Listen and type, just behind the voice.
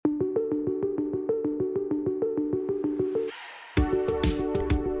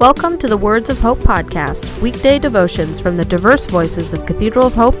Welcome to the Words of Hope podcast, weekday devotions from the diverse voices of Cathedral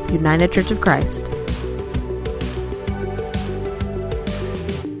of Hope, United Church of Christ.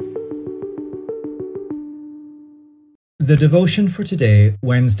 The devotion for today,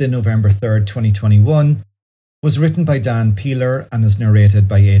 Wednesday, November 3rd, 2021, was written by Dan Peeler and is narrated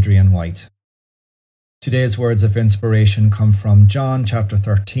by Adrian White. Today's words of inspiration come from John chapter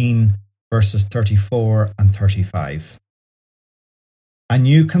 13, verses 34 and 35. A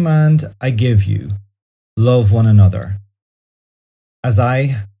new command I give you, love one another. As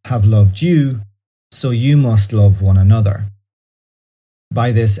I have loved you, so you must love one another.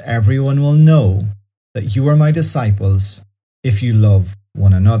 By this everyone will know that you are my disciples if you love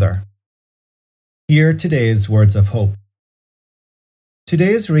one another. Hear today's words of hope.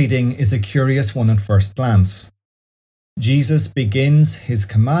 Today's reading is a curious one at first glance. Jesus begins his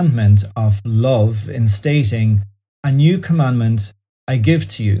commandment of love in stating, "A new commandment I give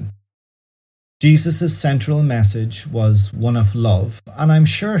to you." Jesus' central message was one of love, and I'm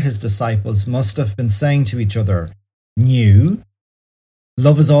sure his disciples must have been saying to each other, "New?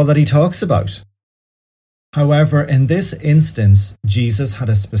 Love is all that he talks about." However, in this instance, Jesus had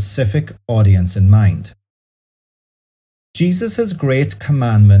a specific audience in mind. Jesus' great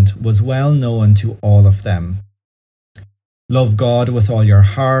commandment was well known to all of them. Love God with all your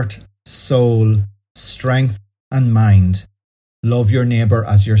heart, soul, strength, and mind. Love your neighbour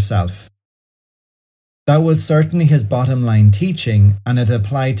as yourself. That was certainly his bottom line teaching, and it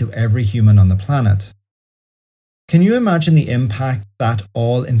applied to every human on the planet. Can you imagine the impact that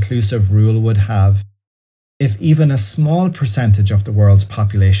all-inclusive rule would have if even a small percentage of the world's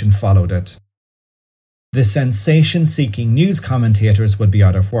population followed it? The sensation-seeking news commentators would be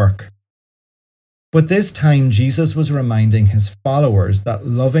out of work. But this time, Jesus was reminding his followers that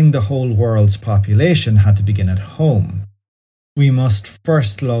loving the whole world's population had to begin at home. We must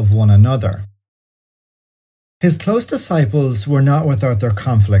first love one another. His close disciples were not without their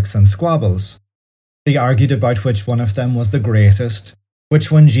conflicts and squabbles. They argued about which one of them was the greatest,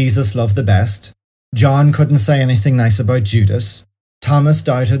 which one Jesus loved the best. John couldn't say anything nice about Judas. Thomas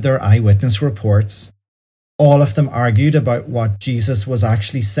doubted their eyewitness reports. All of them argued about what Jesus was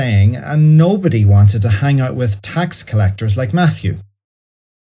actually saying, and nobody wanted to hang out with tax collectors like Matthew.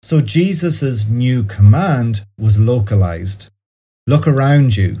 So Jesus' new command was localized. Look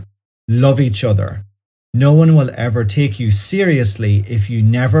around you. Love each other. No one will ever take you seriously if you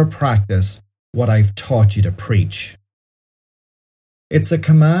never practice what I've taught you to preach. It's a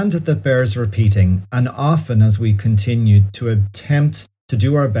command that bears repeating, and often as we continue to attempt to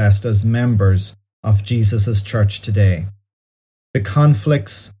do our best as members of Jesus' church today. The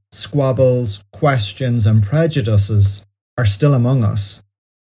conflicts, squabbles, questions, and prejudices are still among us.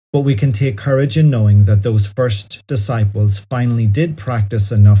 But we can take courage in knowing that those first disciples finally did practice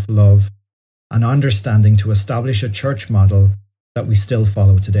enough love and understanding to establish a church model that we still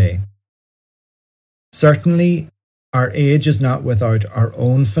follow today. Certainly, our age is not without our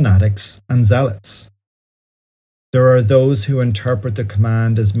own fanatics and zealots. There are those who interpret the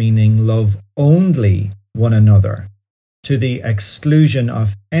command as meaning love only one another, to the exclusion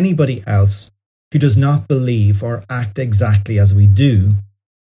of anybody else who does not believe or act exactly as we do,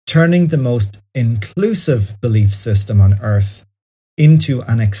 turning the most inclusive belief system on earth into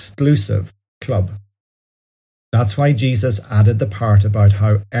an exclusive club. That's why Jesus added the part about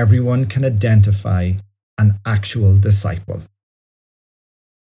how everyone can identify an actual disciple.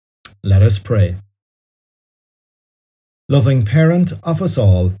 Let us pray. Loving Parent of us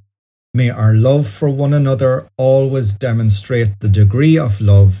all, may our love for one another always demonstrate the degree of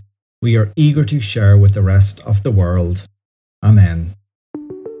love we are eager to share with the rest of the world. Amen.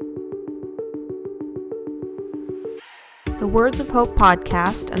 The Words of Hope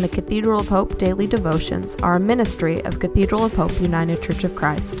podcast and the Cathedral of Hope daily devotions are a ministry of Cathedral of Hope United Church of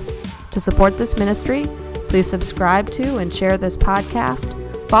Christ. To support this ministry, please subscribe to and share this podcast,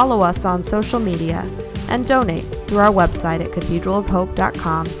 follow us on social media, and donate through our website at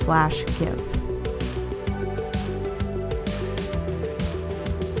cathedralofhope.com/give.